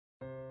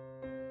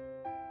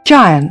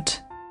giant,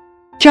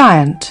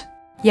 giant,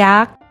 ยั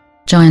กษ์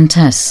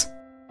giantess,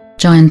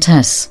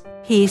 giantess,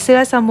 ผีเสื้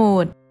อสมุ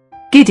ทร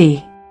giddy,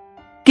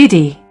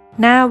 giddy,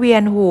 หน้าเวีย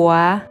นหัว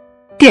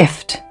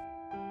gift,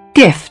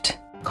 gift,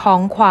 ขอ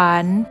งขวั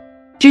ญ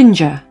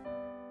ginger,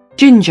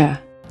 ginger,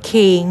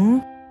 ขิง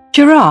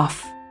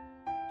giraffe,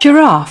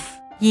 giraffe,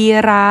 ยี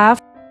ราฟ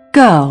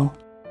girl,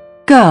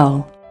 girl,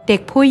 เด็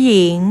กผู้ห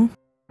ญิง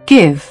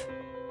give,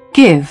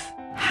 give,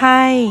 ใ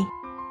ห้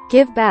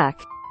Give back.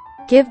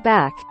 Give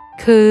back.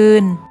 คื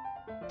น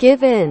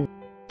Give in.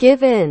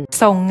 Give in.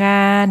 ส่งง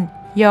าน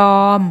ย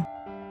อม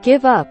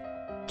Give up.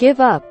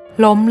 Give up.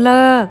 ล้มเ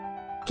ลิก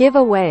Give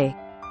away.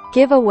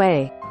 Give away.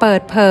 เปิ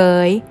ดเผ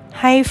ย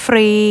ให้ฟ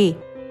รี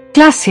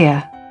glacier,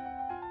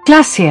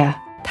 glacier,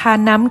 ทาน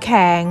น้ำแ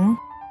ข็ง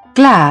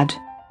glad,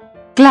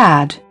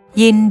 glad,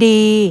 ยิน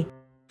ดี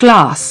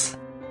glass,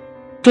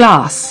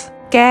 glass,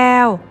 แก้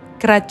ว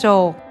กระจ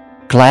ก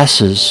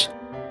glasses,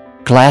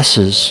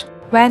 glasses,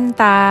 แว่น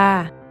ตา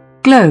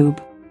globe,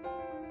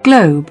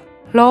 globe,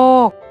 โล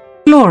ก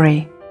glory,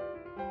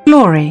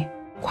 glory,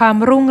 ความ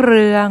รุ่งเ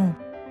รือง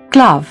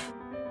glove,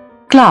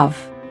 glove,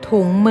 ถุ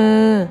งมื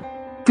อ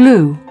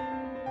glue,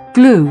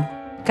 glue,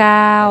 ก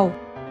าว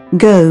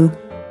go,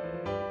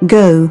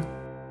 go,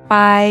 ไป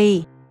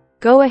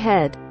Go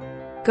ahead.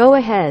 Go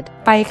ahead.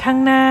 ไปข้าง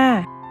หน้า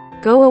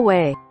Go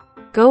away.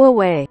 Go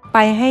away. ไป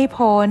ให้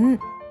พ้น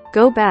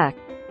Go back.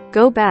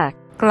 Go back.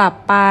 กลับ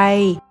ไป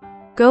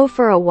Go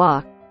for a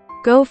walk.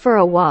 Go for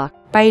a walk.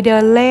 ไปเดิ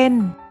นเล่น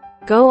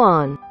Go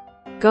on.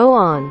 Go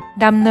on.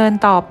 ดำเนิน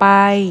ต่อไป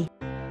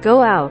Go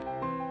out.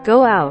 Go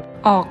out.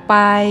 ออกไป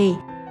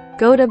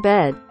Go to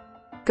bed.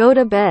 Go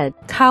to bed.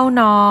 เข้า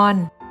นอน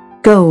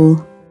goal,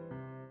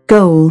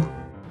 goal,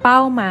 เป้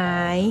าหมา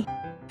ย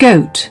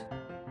goat,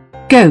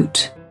 goat,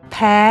 แพ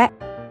ะ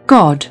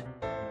God,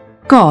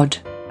 God,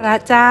 พระ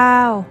เจ้า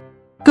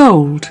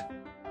gold,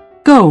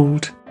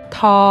 gold,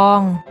 ทอง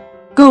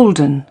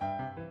golden,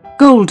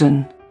 golden,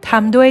 ท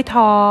ำด้วยท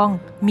อง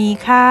มี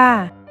ค่า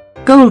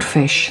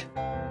goldfish,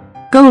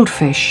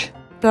 goldfish,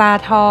 ปลา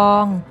ทอ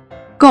ง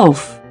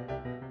golf,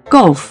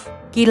 golf,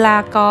 กีฬา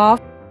กอล์ฟ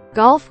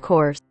Golf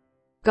course.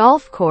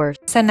 Golf course.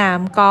 สนา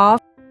มกอล์ฟ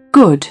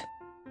good,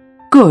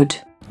 good,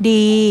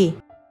 ดี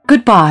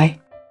goodbye,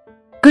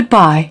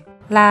 goodbye,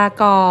 ลา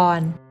ก่อน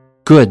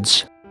goods,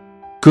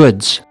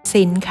 goods,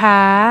 สินค้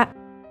า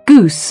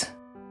goose,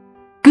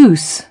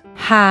 goose,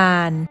 ห่า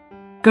น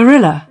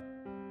gorilla,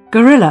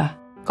 gorilla,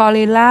 กอ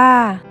ริลลา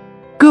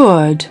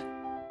good,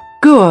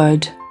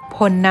 good, ผ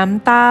ลน้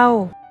ำเต้า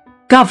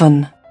govern,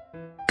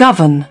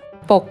 govern,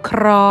 ปกค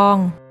รอง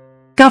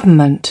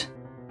government,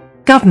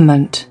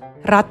 government,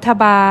 รัฐ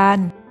บาล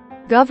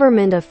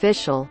Government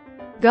official.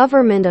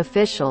 Government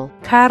official.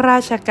 ข้ารา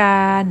ชก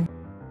าร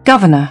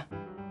governor,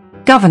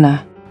 governor,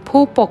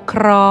 ผู้ปกค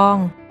รอง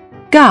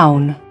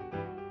gown,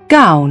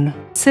 gown,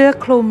 เสื้อ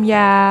คลุมย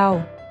าว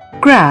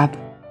grab,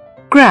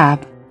 grab,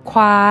 ค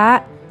ว้า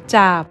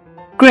จับ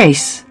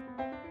grace,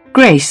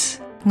 grace,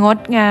 งด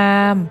งา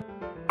ม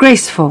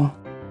graceful,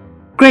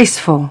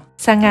 graceful,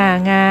 สง่า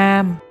งา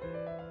ม